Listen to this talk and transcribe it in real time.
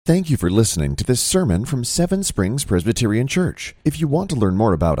Thank you for listening to this sermon from Seven Springs Presbyterian Church. If you want to learn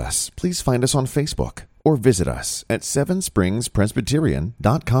more about us, please find us on Facebook or visit us at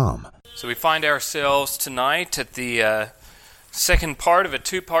sevenspringspresbyterian.com. So we find ourselves tonight at the second part of a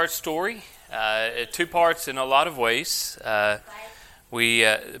two-part story. Two parts in a lot of ways. The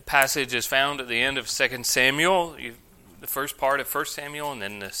passage is found at the end of 2 Samuel, the first part of 1 Samuel, and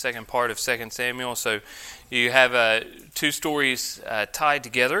then the second part of 2 Samuel. So you have two stories tied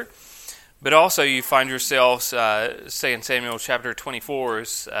together. But also you find yourselves, 2 Samuel chapter 24,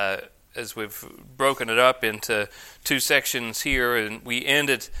 as we've broken it up into two sections here. And we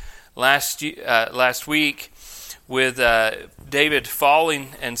ended last week with David falling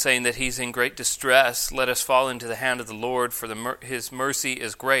and saying that he's in great distress. Let us fall into the hand of the Lord, for his mercy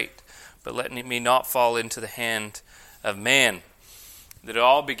is great. But let me not fall into the hand of man. That it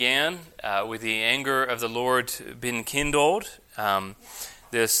all began with the anger of the Lord being kindled.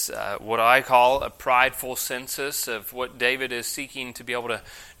 This, what I call a prideful census of what David is seeking to be able to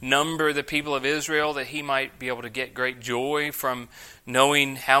number the people of Israel, that he might be able to get great joy from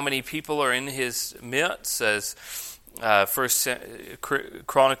knowing how many people are in his midst. As First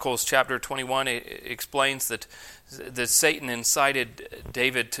Chronicles chapter 21 explains that Satan incited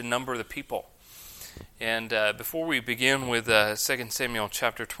David to number the people. And before we begin with 2 Samuel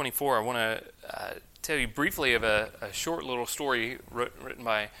chapter 24, I want to tell you briefly of a short little story written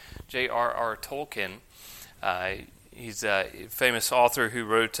by J.R.R. Tolkien. He's a famous author who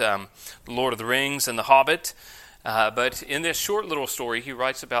wrote The Lord of the Rings and The Hobbit. But in this short little story, he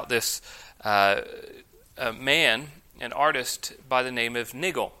writes about this man, an artist by the name of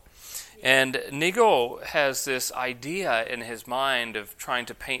Nigel. And Nigel has this idea in his mind of trying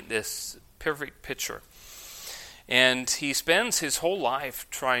to paint this perfect picture. And he spends his whole life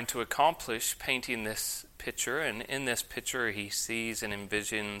trying to accomplish painting this picture. And in this picture, he sees and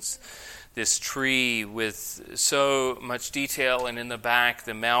envisions this tree with so much detail, and in the back,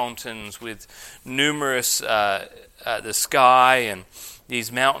 the mountains with numerous, the sky and these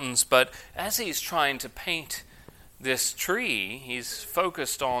mountains. But as he's trying to paint this tree, he's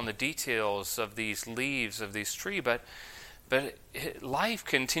focused on the details of these leaves of this tree, but life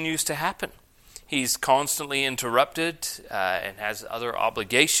continues to happen. He's constantly interrupted and has other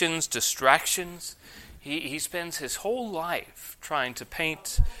obligations, distractions. He spends his whole life trying to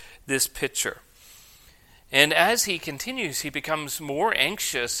paint this picture. And as he continues, he becomes more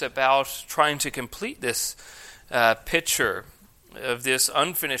anxious about trying to complete this picture of this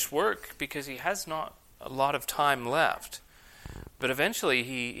unfinished work, because he has not a lot of time left. But eventually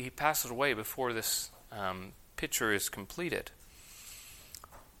he passes away before this picture is completed.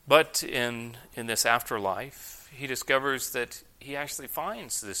 But in this afterlife, he discovers that he actually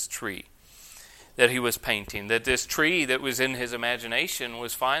finds this tree that he was painting, that this tree that was in his imagination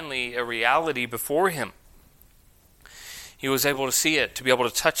was finally a reality before him. He was able to see it, to be able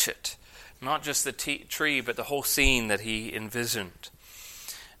to touch it, not just the tree, but the whole scene that he envisioned.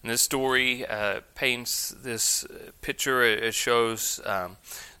 And this story paints this picture. It shows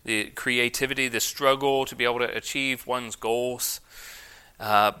the creativity, the struggle to be able to achieve one's goals.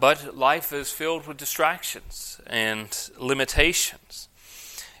 But life is filled with distractions and limitations.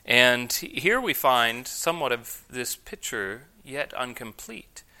 And here we find somewhat of this picture yet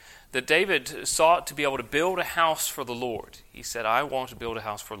incomplete. That David sought to be able to build a house for the Lord. He said, I want to build a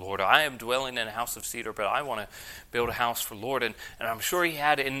house for the Lord. I am dwelling in a house of cedar, but I want to build a house for the Lord. And I'm sure he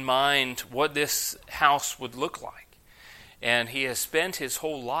had in mind what this house would look like. And he has spent his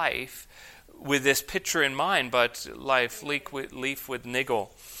whole life with this picture in mind, but life leaf with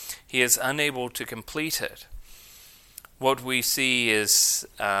Nigel, he is unable to complete it. What we see is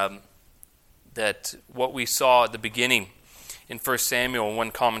that what we saw at the beginning in 1 Samuel, one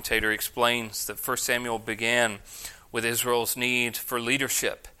commentator explains that 1 Samuel began with Israel's need for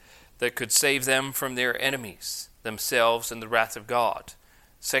leadership that could save them from their enemies, themselves, and the wrath of God.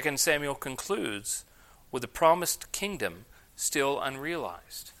 2 Samuel concludes with the promised kingdom still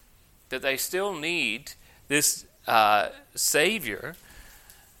unrealized, that they still need this Savior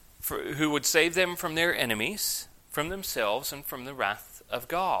who would save them from their enemies, from themselves, and from the wrath of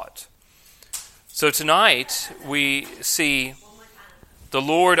God. So tonight we see the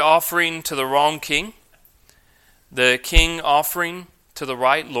Lord offering to the wrong king, the king offering to the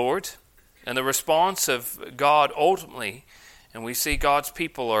right Lord, and the response of God ultimately, and we see God's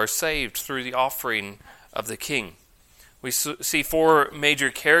people are saved through the offering of the king. We see four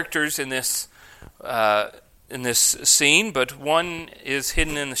major characters in this scene, but one is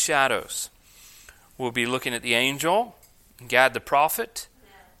hidden in the shadows. We'll be looking at the angel, Gad the prophet,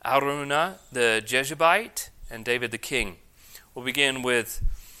 Araunah the Jebusite, and David the king. We'll begin with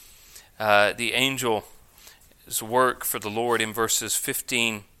the angel's work for the Lord in verses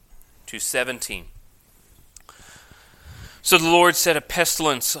 15 to 17. So the Lord set a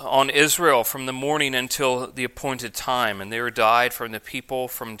pestilence on Israel from the morning until the appointed time, and there died from the people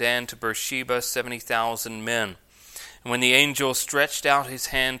from Dan to Beersheba 70,000 men. And when the angel stretched out his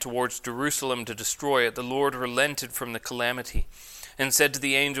hand towards Jerusalem to destroy it, the Lord relented from the calamity and said to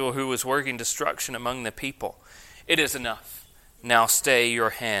the angel who was working destruction among the people, "It is enough. Now stay your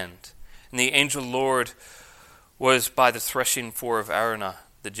hand." And the angel Lord was by the threshing floor of Araunah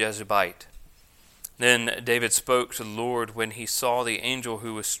the Jebusite. Then David spoke to the Lord when he saw the angel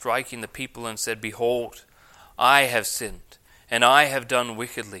who was striking the people and said, "Behold, I have sinned, and I have done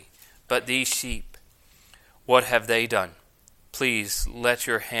wickedly. But these sheep, what have they done? Please let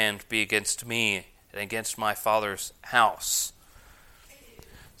your hand be against me and against my father's house."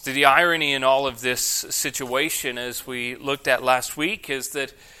 So the irony in all of this situation, as we looked at last week, is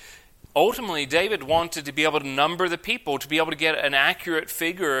that ultimately David wanted to be able to number the people, to be able to get an accurate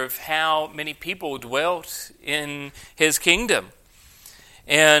figure of how many people dwelt in his kingdom.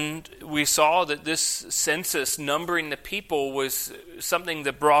 And we saw that this census, numbering the people, was something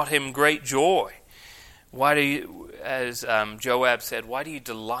that brought him great joy. Why do you, as Joab said, why do you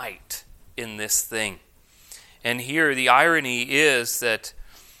delight in this thing? And here the irony is that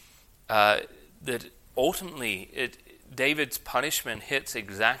ultimately David's punishment hits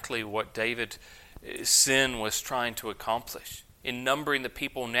exactly what David's sin was trying to accomplish. In numbering the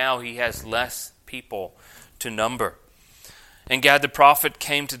people now, he has less people to number. And Gad the prophet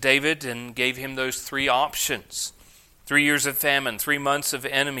came to David and gave him those three options: 3 years of famine, 3 months of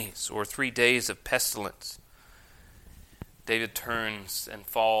enemies, or 3 days of pestilence. David turns and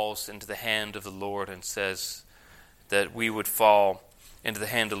falls into the hand of the Lord and says that we would fall into the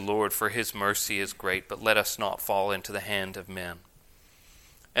hand of the Lord, for his mercy is great, but let us not fall into the hand of men.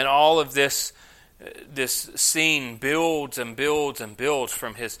 And all of this scene builds and builds and builds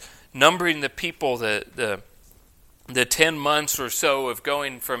from his numbering the people, the 10 months or so of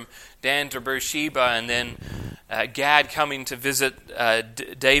going from Dan to Beersheba, and then Gad coming to visit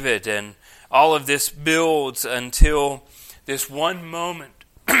David, and all of this builds until this one moment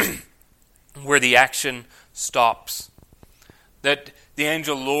where the action stops. That the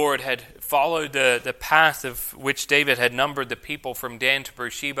angel Lord had followed the path of which David had numbered the people from Dan to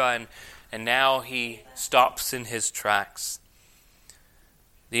Beersheba, and now he stops in his tracks.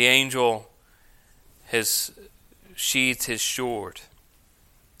 The angel has sheathed his sword.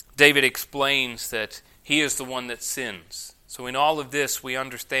 David explains that he is the one that sins. So in all of this, we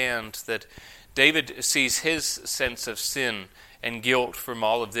understand that David sees his sense of sin and guilt from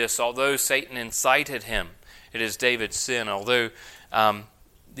all of this. Although Satan incited him, it is David's sin. Although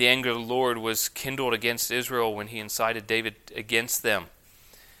the anger of the Lord was kindled against Israel when he incited David against them,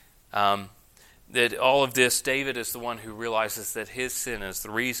 that all of this, David is the one who realizes that his sin is the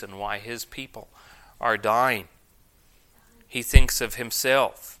reason why his people are dying. He thinks of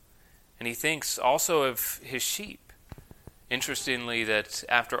himself, and he thinks also of his sheep. Interestingly, that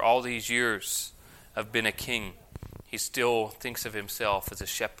after all these years of being a king, he still thinks of himself as a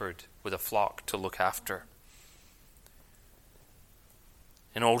shepherd with a flock to look after.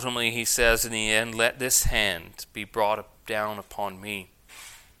 And ultimately he says in the end, "Let this hand be brought down upon me."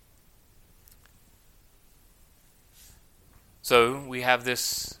 So we have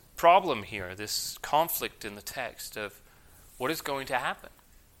this problem here, this conflict in the text of what is going to happen.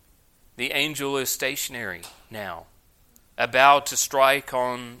 The angel is stationary now, about to strike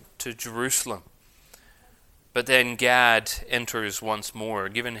on to Jerusalem. But then Gad enters once more,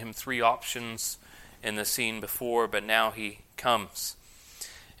 given him 3 options in the scene before, but now he comes.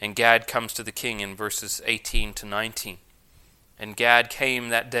 And Gad comes to the king in verses 18 to 19. "And Gad came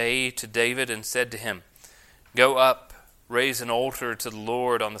that day to David and said to him, 'Go up, raise an altar to the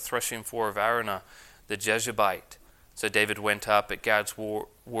Lord on the threshing floor of Araunah the Jebusite.' So David went up at Gad's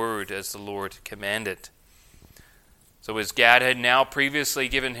word as the Lord commanded." So as Gad had now previously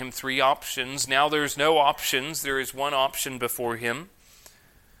given him 3 options, now there's no options. There is one option before him.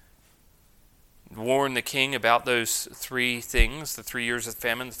 Warn the king about those 3 things: the 3 years of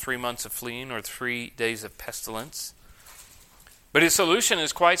famine, the 3 months of fleeing, or 3 days of pestilence. But his solution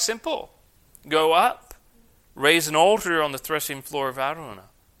is quite simple. Go up, raise an altar on the threshing floor of Araunah.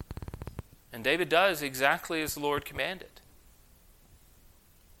 And David does exactly as the Lord commanded.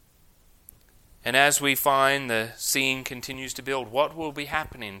 And as we find the scene continues to build, what will be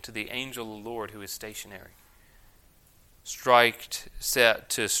happening to the angel of the Lord who is stationary? Set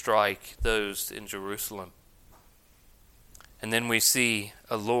to strike those in Jerusalem. And then we see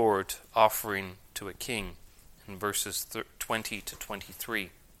a Lord offering to a king in verses 20 to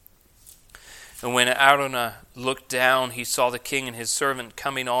 23. And when Araunah looked down, he saw the king and his servant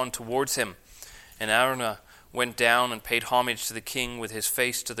coming on towards him. And Araunah went down and paid homage to the king with his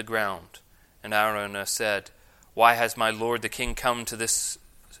face to the ground. And Araunah said, Why has my lord the king come to this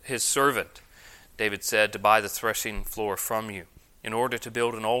his servant? David said, To buy the threshing floor from you, in order to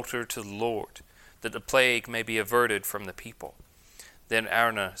build an altar to the Lord, that the plague may be averted from the people. Then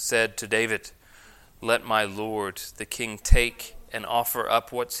Araunah said to David, Let my lord the king take and offer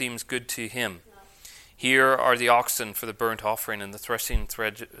up what seems good to him. Here are the oxen for the burnt offering, and the threshing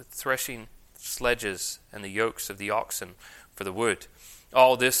sledges, and the yokes of the oxen for the wood.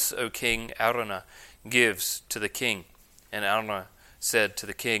 All this, O king, Araunah gives to the king. And Araunah said to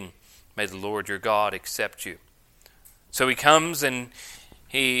the king, May the Lord your God accept you. So he comes, and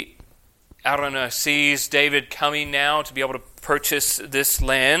Araunah sees David coming now to be able to purchase this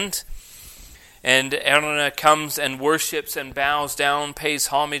land. And Araunah comes and worships and bows down, pays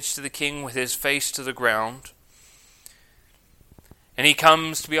homage to the king with his face to the ground. And he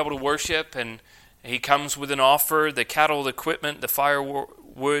comes to be able to worship, and he comes with an offer, the cattle, the equipment, the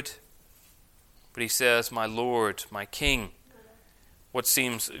firewood. But he says, My Lord, my King, what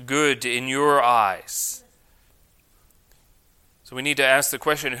seems good in your eyes? So we need to ask the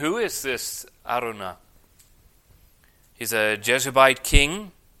question, who is this Araunah? He's a Jebusite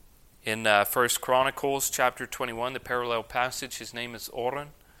king. In 1 Chronicles chapter 21, the parallel passage, his name is Ornan.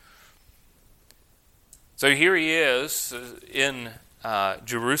 So here he is in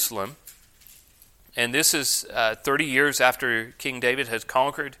Jerusalem. And this is 30 years after King David has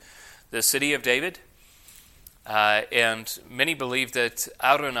conquered the city of David. And many believe that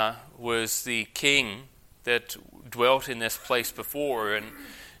Araunah was the king that dwelt in this place before. And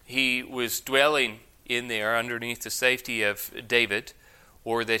he was dwelling in there underneath the safety of David,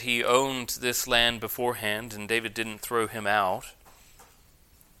 or that he owned this land beforehand and David didn't throw him out.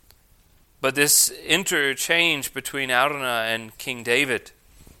 But this interchange between Araunah and King David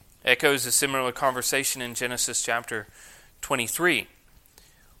echoes a similar conversation in Genesis chapter 23.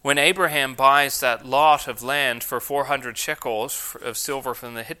 When Abraham buys that lot of land for 400 shekels of silver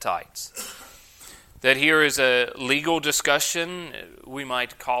from the Hittites. That here is a legal discussion. We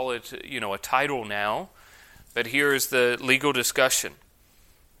might call it, a title now. But here is the legal discussion.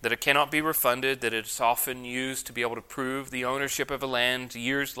 That it cannot be refunded, that it's often used to be able to prove the ownership of a land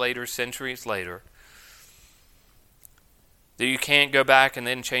years later, centuries later. That you can't go back and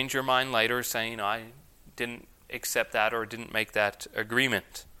then change your mind later saying, I didn't accept that or didn't make that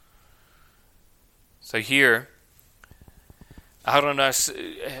agreement. So here, Araunah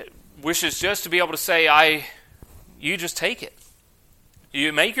wishes just to be able to say, you just take it.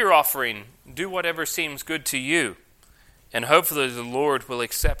 You make your offering, do whatever seems good to you. And hopefully the Lord will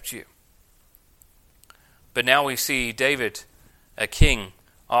accept you. But now we see David, a king,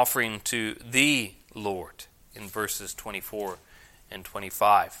 offering to the Lord in verses 24 and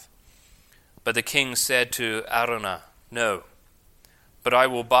 25. But the king said to Araunah, No, but I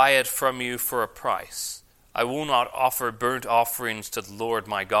will buy it from you for a price. I will not offer burnt offerings to the Lord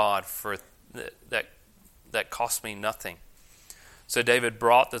my God for that cost me nothing. So David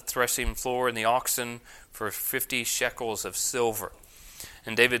brought the threshing floor and the oxen for 50 shekels of silver.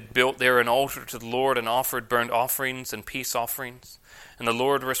 And David built there an altar to the Lord and offered burnt offerings and peace offerings. And the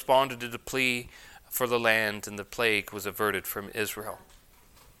Lord responded to the plea for the land, and the plague was averted from Israel.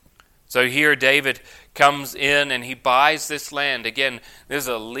 So here David comes in and he buys this land. Again, this is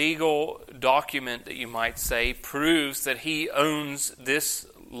a legal document that you might say proves that he owns this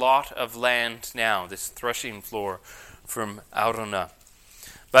lot of land now, this threshing floor from Araunah.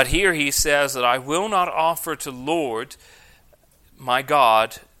 But here he says that I will not offer to Lord my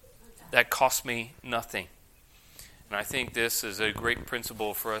God that cost me nothing. And I think this is a great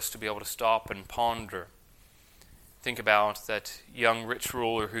principle for us to be able to stop and ponder. Think about that young rich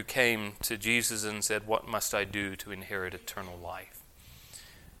ruler who came to Jesus and said, What must I do to inherit eternal life?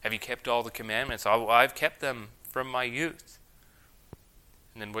 Have you kept all the commandments? I've kept them from my youth.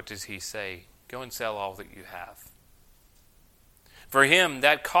 And then what does he say? Go and sell all that you have. For him,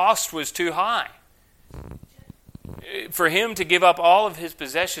 that cost was too high. For him to give up all of his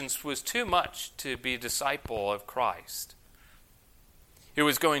possessions was too much to be a disciple of Christ. It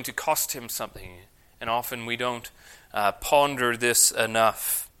was going to cost him something, and often we don't ponder this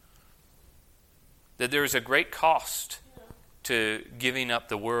enough. That there is a great cost to giving up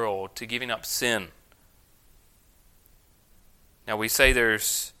the world, to giving up sin. Now we say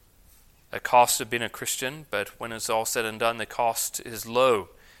there's a cost of being a Christian, but when it's all said and done, the cost is low,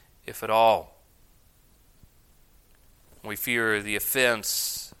 if at all. We fear the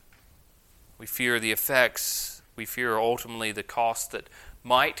offense. We fear the effects. We fear ultimately the cost that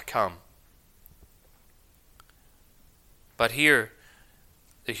might come But here,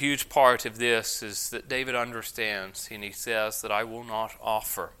 the huge part of this is that David understands, and he says that I will not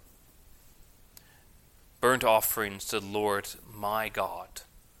offer burnt offerings to the Lord my God.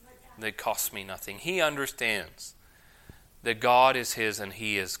 They cost me nothing. He understands that God is his and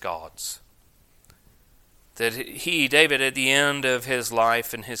he is God's. That he, David, at the end of his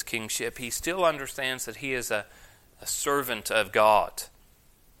life and his kingship, he still understands that he is a servant of God.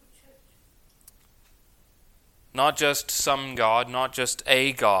 Not just some God, not just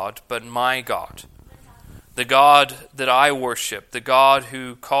a God, but my God. The God that I worship, the God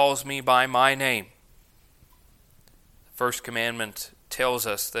who calls me by my name. The first commandment tells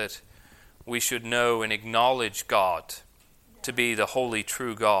us that we should know and acknowledge God to be the holy,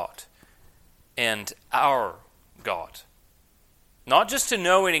 true God and our God. Not just to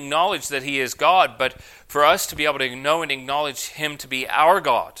know and acknowledge that he is God, but for us to be able to know and acknowledge him to be our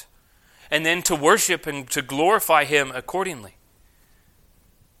God, and then to worship and to glorify him accordingly.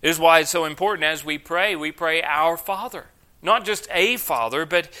 It is why it's so important as we pray our Father. Not just a Father,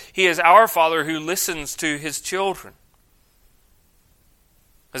 but he is our Father who listens to his children.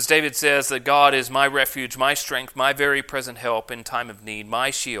 As David says, that God is my refuge, my strength, my very present help in time of need,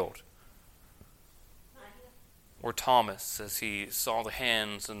 my shield. Or Thomas, as he saw the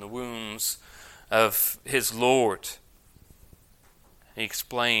hands and the wounds of his Lord. He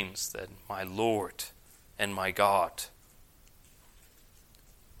explains that my Lord and my God.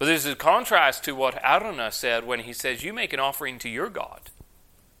 But there's a contrast to what Araunah said when he says, you make an offering to your God.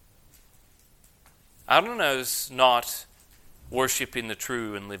 Araunah is not worshiping the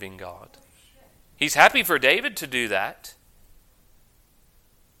true and living God. He's happy for David to do that.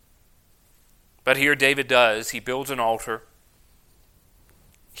 But here David does. He builds an altar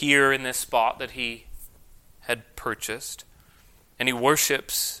here in this spot that he had purchased, and he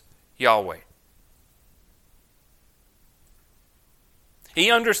worships Yahweh. He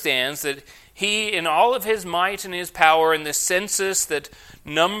understands that he, in all of his might and his power, and this census that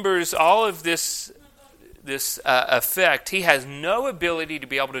numbers all of this effect, he has no ability to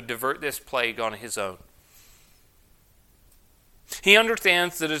be able to divert this plague on his own. He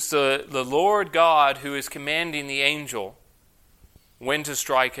understands that it's the Lord God who is commanding the angel when to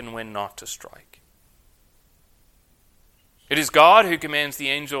strike and when not to strike. It is God who commands the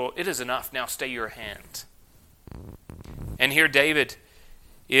angel, it is enough, now stay your hand. And here David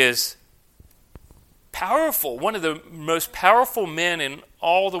is powerful, one of the most powerful men in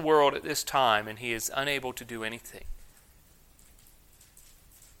all the world at this time, and he is unable to do anything.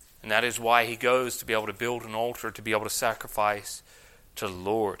 And that is why he goes to be able to build an altar, to be able to sacrifice to the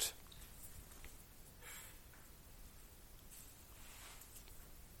Lord.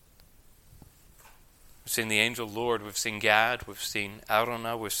 We've seen the angel of the Lord, we've seen Gad, we've seen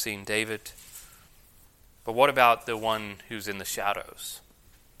Araunah, we've seen David. But what about the one who's in the shadows?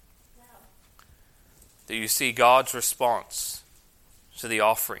 That you see God's response to the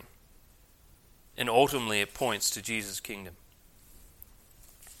offering. And ultimately it points to Jesus' kingdom.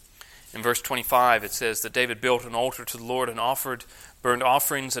 In verse 25 it says that David built an altar to the Lord and offered burnt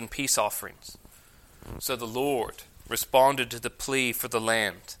offerings and peace offerings. So the Lord responded to the plea for the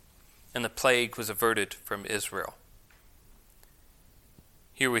land, and the plague was averted from Israel.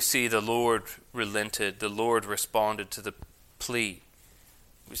 Here we see the Lord relented, the Lord responded to the plea.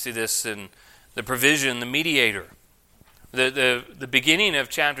 We see this in the provision, the mediator. The beginning of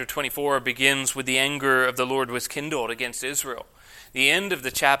chapter 24 begins with the anger of the Lord was kindled against Israel. The end of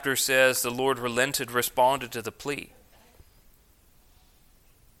the chapter says the Lord relented, responded to the plea.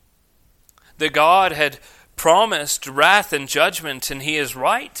 That God had promised wrath and judgment, and he is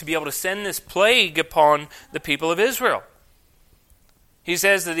right to be able to send this plague upon the people of Israel. He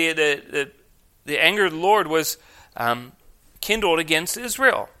says that the anger of the Lord was kindled against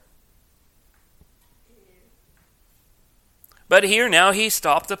Israel. But here now he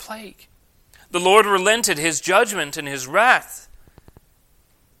stopped the plague. The Lord relented his judgment and his wrath,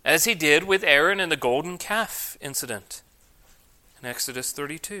 as he did with Aaron and the golden calf incident in Exodus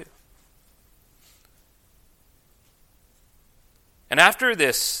 32. And after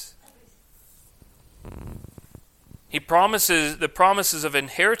this, he promises, the promises of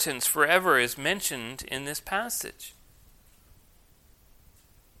inheritance forever is mentioned in this passage.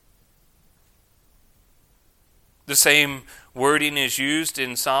 The same wording is used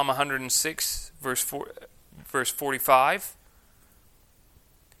in Psalm 106, verse 45.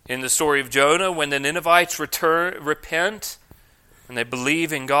 In the story of Jonah, when the Ninevites repent and they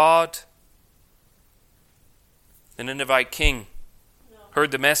believe in God, the Ninevite king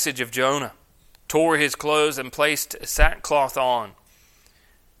heard the message of Jonah, tore his clothes and placed sackcloth on. And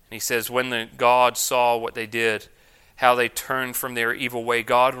he says, when the God saw what they did, how they turned from their evil way,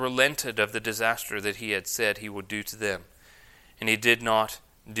 God relented of the disaster that he had said he would do to them, and he did not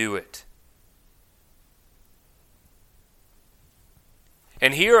do it.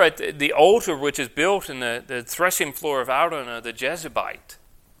 And here at the altar which is built in the threshing floor of Araunah the Jebusite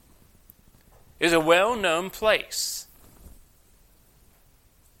is a well-known place.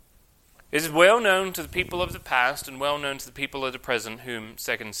 It is well known to the people of the past and well known to the people of the present whom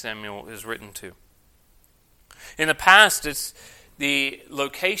 2 Samuel is written to. In the past, it's the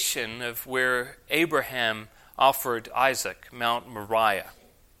location of where Abraham offered Isaac, Mount Moriah.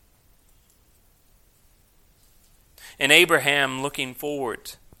 And Abraham looking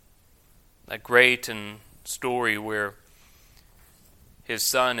forward, that great story where his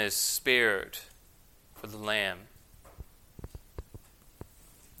son is spared for the lamb,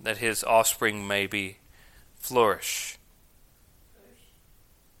 that his offspring may be flourish.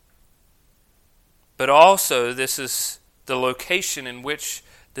 But also, this is the location in which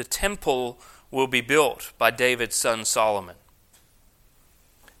the temple will be built by David's son Solomon.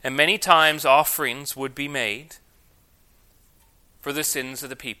 And many times offerings would be made for the sins of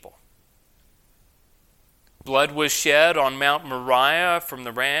the people. Blood was shed on Mount Moriah from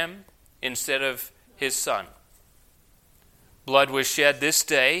the ram instead of his son. Blood was shed this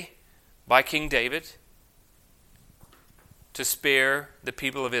day by King David to spare the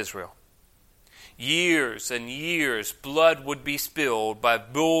people of Israel. Years and years, blood would be spilled by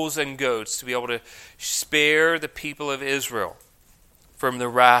bulls and goats to be able to spare the people of Israel from the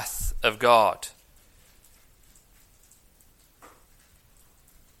wrath of God.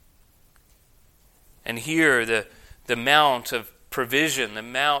 And here, the mount of provision,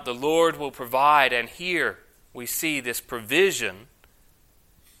 the Lord will provide, and here we see this provision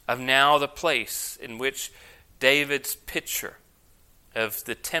of now the place in which David's picture of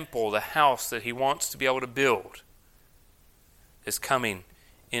the temple, the house that he wants to be able to build, is coming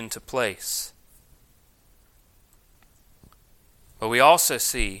into place. But we also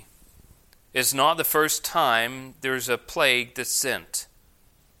see it's not the first time there's a plague that's sent.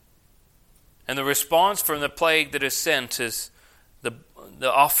 And the response from the plague that is sent is the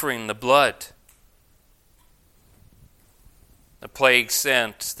offering, the blood. The plague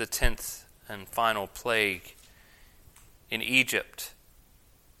sent, the 10th and final plague in Egypt.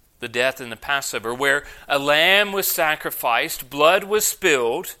 The death in the Passover, where a lamb was sacrificed, blood was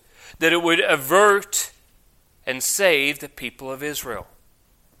spilled, that it would avert and save the people of Israel.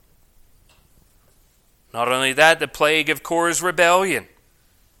 Not only that, the plague of Korah's rebellion.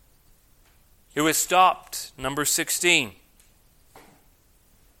 It was stopped, number 16.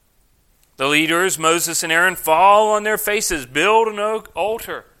 The leaders, Moses and Aaron, fall on their faces, build an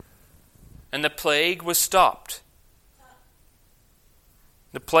altar, and the plague was stopped.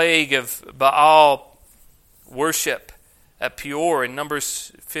 The plague of Baal worship at Peor in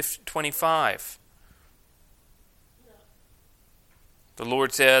Numbers 25. The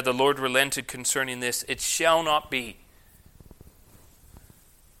Lord said, the Lord relented concerning this, it shall not be.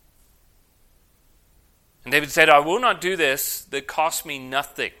 And David said, I will not do this that costs me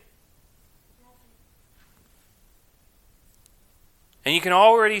nothing. And you can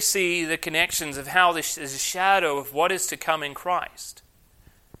already see the connections of how this is a shadow of what is to come in Christ.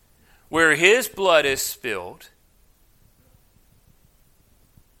 Where his blood is spilled,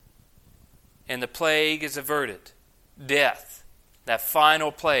 and the plague is averted. Death, that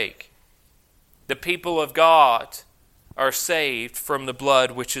final plague. The people of God are saved from the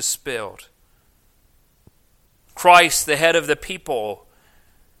blood which is spilled. Christ, the head of the people,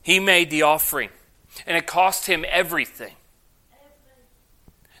 he made the offering. And it cost him everything.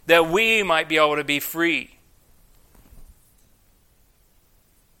 That we might be able to be free.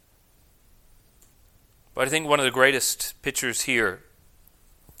 But I think one of the greatest pictures here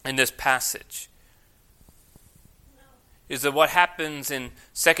in this passage is that what happens in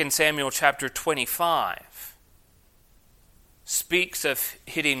 2 Samuel chapter 25 speaks of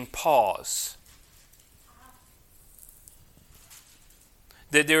hitting pause.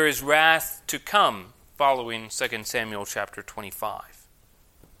 That there is wrath to come following 2 Samuel chapter 24.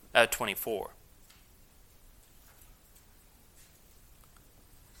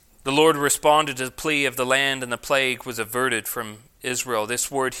 The Lord responded to the plea of the land, and the plague was averted from Israel. This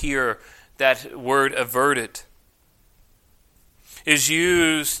word here, that word averted, is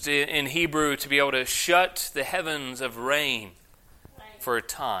used in Hebrew to be able to shut the heavens of rain for a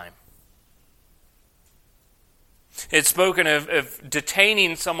time. It's spoken of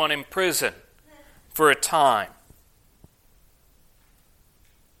detaining someone in prison for a time.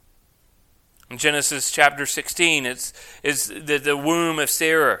 In Genesis chapter 16, it's the womb of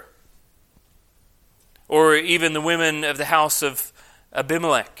Sarah, or even the women of the house of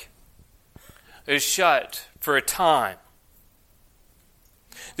Abimelech, is shut for a time.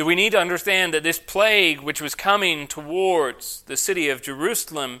 That we need to understand that this plague which was coming towards the city of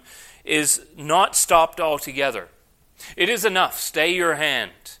Jerusalem is not stopped altogether. It is enough. Stay your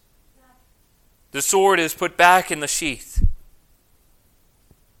hand. The sword is put back in the sheath.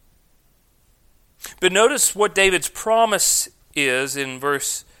 But notice what David's promise is in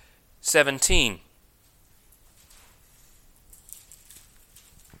verse 17.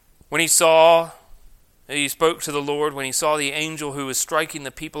 When he spoke to the Lord, when he saw the angel who was striking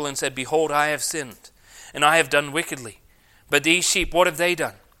the people and said, "Behold, I have sinned, and I have done wickedly. But these sheep, what have they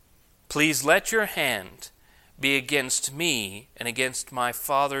done? Please let your hand be against me and against my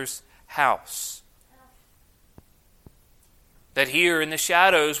father's house." That here in the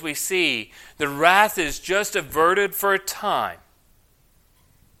shadows we see the wrath is just averted for a time.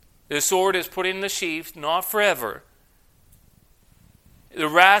 The sword is put in the sheath, not forever. The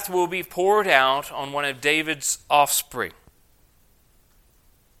wrath will be poured out on one of David's offspring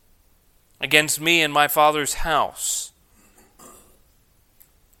against me and my father's house.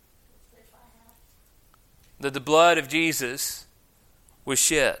 That the blood of Jesus was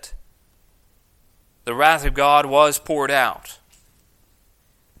shed. The wrath of God was poured out.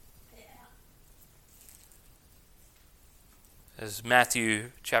 As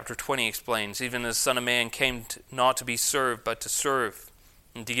Matthew chapter 20 explains, even the Son of Man came not to be served, but to serve,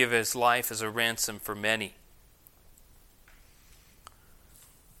 and to give his life as a ransom for many.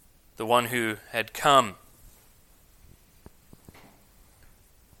 The one who had come,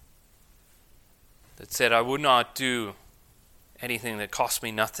 that said, "I would not do anything that cost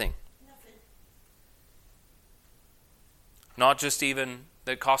me nothing." Not just even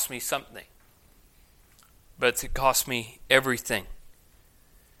that cost me something, but it cost me everything.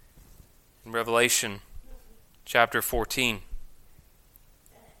 In Revelation chapter 14,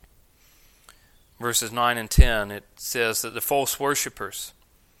 verses 9 and 10, it says that the false worshippers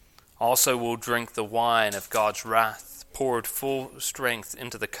also will drink the wine of God's wrath, poured full strength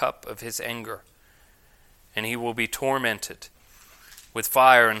into the cup of his anger. And he will be tormented with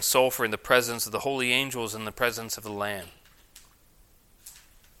fire and sulfur in the presence of the holy angels and in the presence of the Lamb.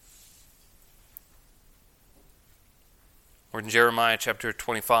 Or in Jeremiah chapter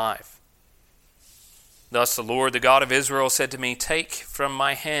 25. Thus the Lord, the God of Israel, said to me, "Take from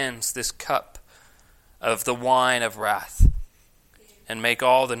my hands this cup of the wine of wrath, and make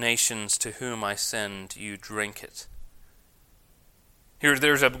all the nations to whom I send you drink it." Here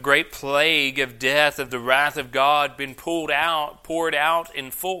there's a great plague of death, of the wrath of God being poured out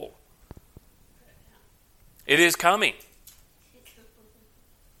in full. It is coming.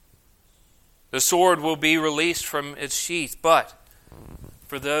 The sword will be released from its sheath, but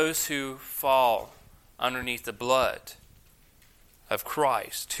for those who fall underneath the blood of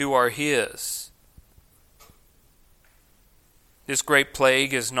Christ, who are his, this great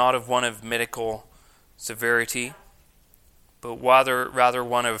plague is not of one of medical severity, but rather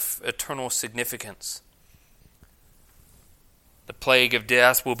one of eternal significance. The plague of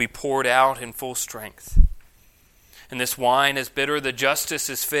death will be poured out in full strength. And this wine is bitter, the justice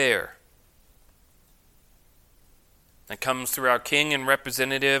is fair. That comes through our King and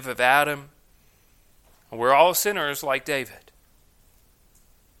representative of Adam. We're all sinners like David.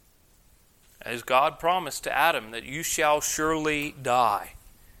 As God promised to Adam that you shall surely die.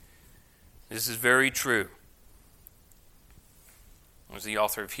 This is very true. As the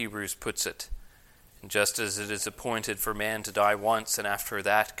author of Hebrews puts it, and just as it is appointed for man to die once, and after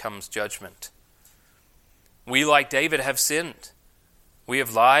that comes judgment. We, like David, have sinned. We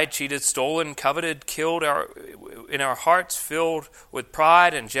have lied, cheated, stolen, coveted, killed in our hearts, filled with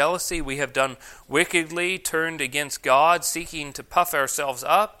pride and jealousy. We have done wickedly, turned against God, seeking to puff ourselves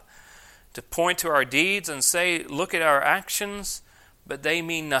up, to point to our deeds and say, "Look at our actions," but they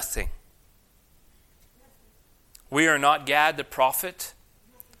mean nothing. We are not Gad the prophet.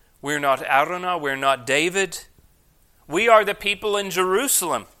 We are not Araunah. We are not David. We are the people in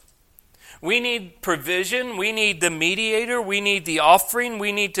Jerusalem. We need provision. We need the mediator. We need the offering.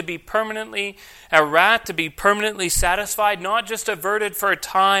 We need to be permanently, our wrath to be permanently satisfied, not just averted for a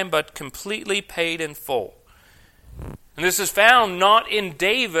time, but completely paid in full. And this is found not in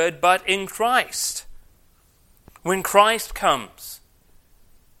David, but in Christ. When Christ comes,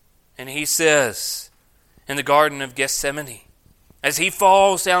 and he says in the Garden of Gethsemane, as he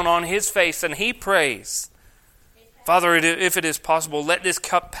falls down on his face and he prays, "Father, if it is possible, let this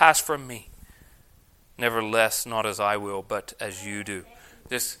cup pass from me. Nevertheless, not as I will, but as you do."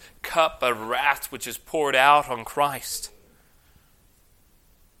 This cup of wrath which is poured out on Christ.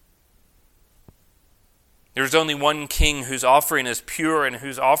 There's only one king whose offering is pure and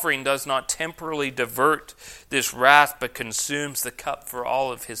whose offering does not temporarily divert this wrath but consumes the cup for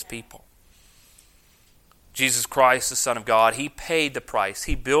all of his people. Jesus Christ, the Son of God, he paid the price.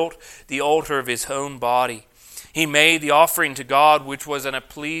 He built the altar of his own body. He made the offering to God which was a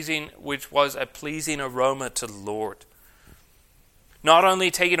pleasing aroma to the Lord. Not only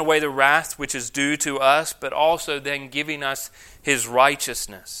taking away the wrath which is due to us, but also then giving us his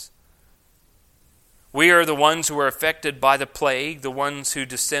righteousness. We are the ones who are affected by the plague, the ones who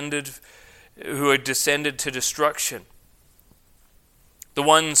are descended to destruction, the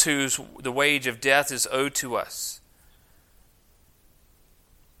ones the wage of death is owed to us,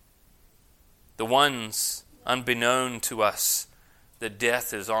 the ones, unbeknown to us, that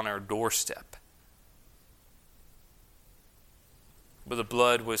death is on our doorstep. But the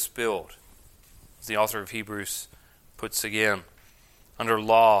blood was spilled, as the author of Hebrews puts again. Under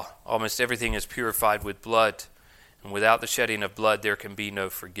law, almost everything is purified with blood, and without the shedding of blood there can be no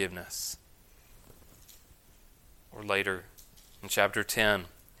forgiveness. Or later, in chapter 10,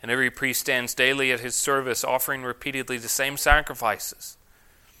 and every priest stands daily at his service, offering repeatedly the same sacrifices,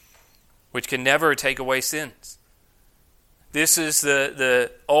 which can never take away sins. This is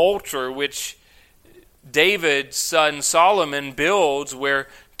the altar which David's son Solomon builds, where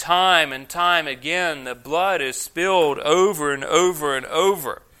time and time again the blood is spilled over and over and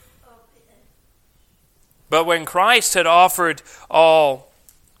over. But when Christ had offered all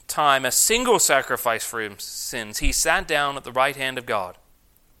time a single sacrifice for his sins, he sat down at the right hand of God,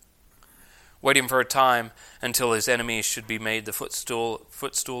 waiting for a time until his enemies should be made the footstool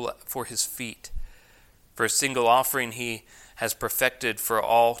for his feet. For a single offering he has perfected for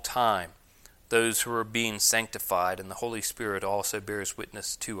all time those who are being sanctified, and the Holy Spirit also bears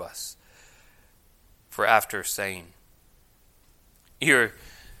witness to us. For after saying here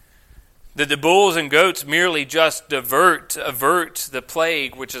that the bulls and goats merely just avert the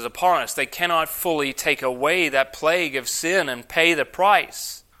plague which is upon us, they cannot fully take away that plague of sin and pay the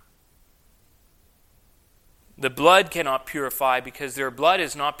price. The blood cannot purify because their blood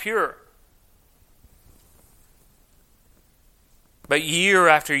is not pure. But year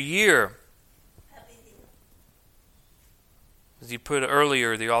after year, as you put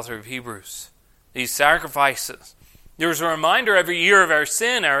earlier, the author of Hebrews, these sacrifices, there's a reminder every year of our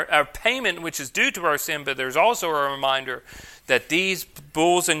sin, our payment which is due to our sin, but there's also a reminder that these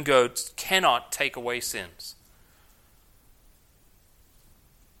bulls and goats cannot take away sins.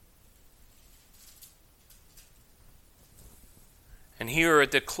 And here at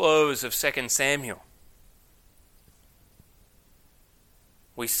the close of 2 Samuel,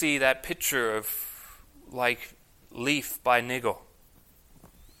 we see that picture of like leaf by Nigel.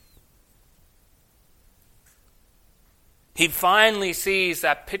 He finally sees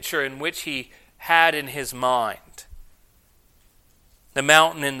that picture in which he had in his mind. The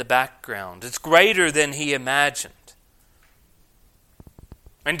mountain in the background. It's greater than he imagined.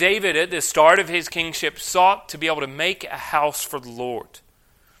 And David, at the start of his kingship, sought to be able to make a house for the Lord.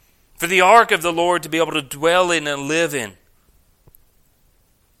 For the ark of the Lord to be able to dwell in and live in.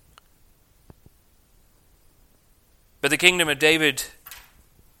 But the kingdom of David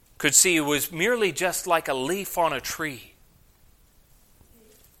could see was merely just like a leaf on a tree.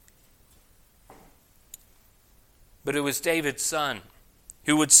 But it was David's son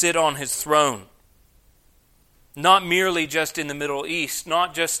who would sit on his throne. Not merely just in the Middle East,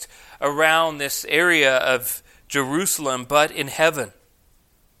 not just around this area of Jerusalem, but in heaven.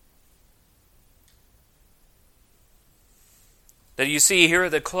 That you see here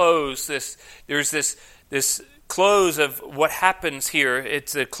at the close, there's this close of what happens here.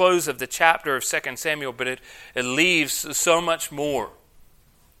 It's the close of the chapter of 2 Samuel, but it leaves so much more.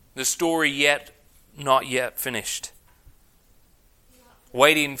 The story not yet finished.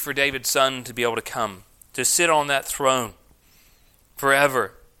 Waiting for David's son to be able to come, to sit on that throne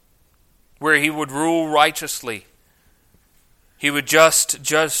forever, where he would rule righteously. He would judge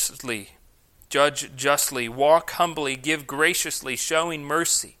justly, walk humbly, give graciously, showing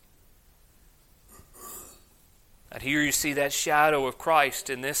mercy. And here you see that shadow of Christ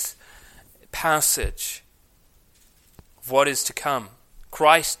in this passage of what is to come.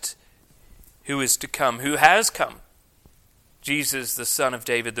 Christ who is to come, who has come. Jesus, the son of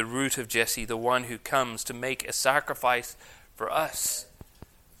David, the root of Jesse, the one who comes to make a sacrifice for us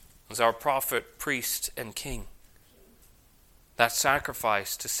as our prophet, priest, and king. That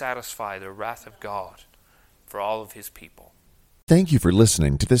sacrifice to satisfy the wrath of God for all of his people. Thank you for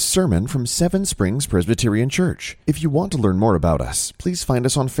listening to this sermon from Seven Springs Presbyterian Church. If you want to learn more about us, please find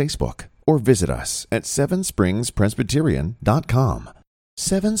us on Facebook or visit us at sevenspringspresbyterian.com.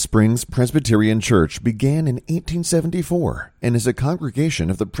 Seven Springs Presbyterian Church began in 1874 and is a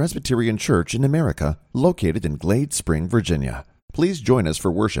congregation of the Presbyterian Church in America located in Glade Spring, Virginia. Please join us for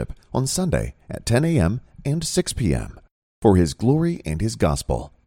worship on Sunday at 10 a.m. and 6 p.m. for His glory and His gospel.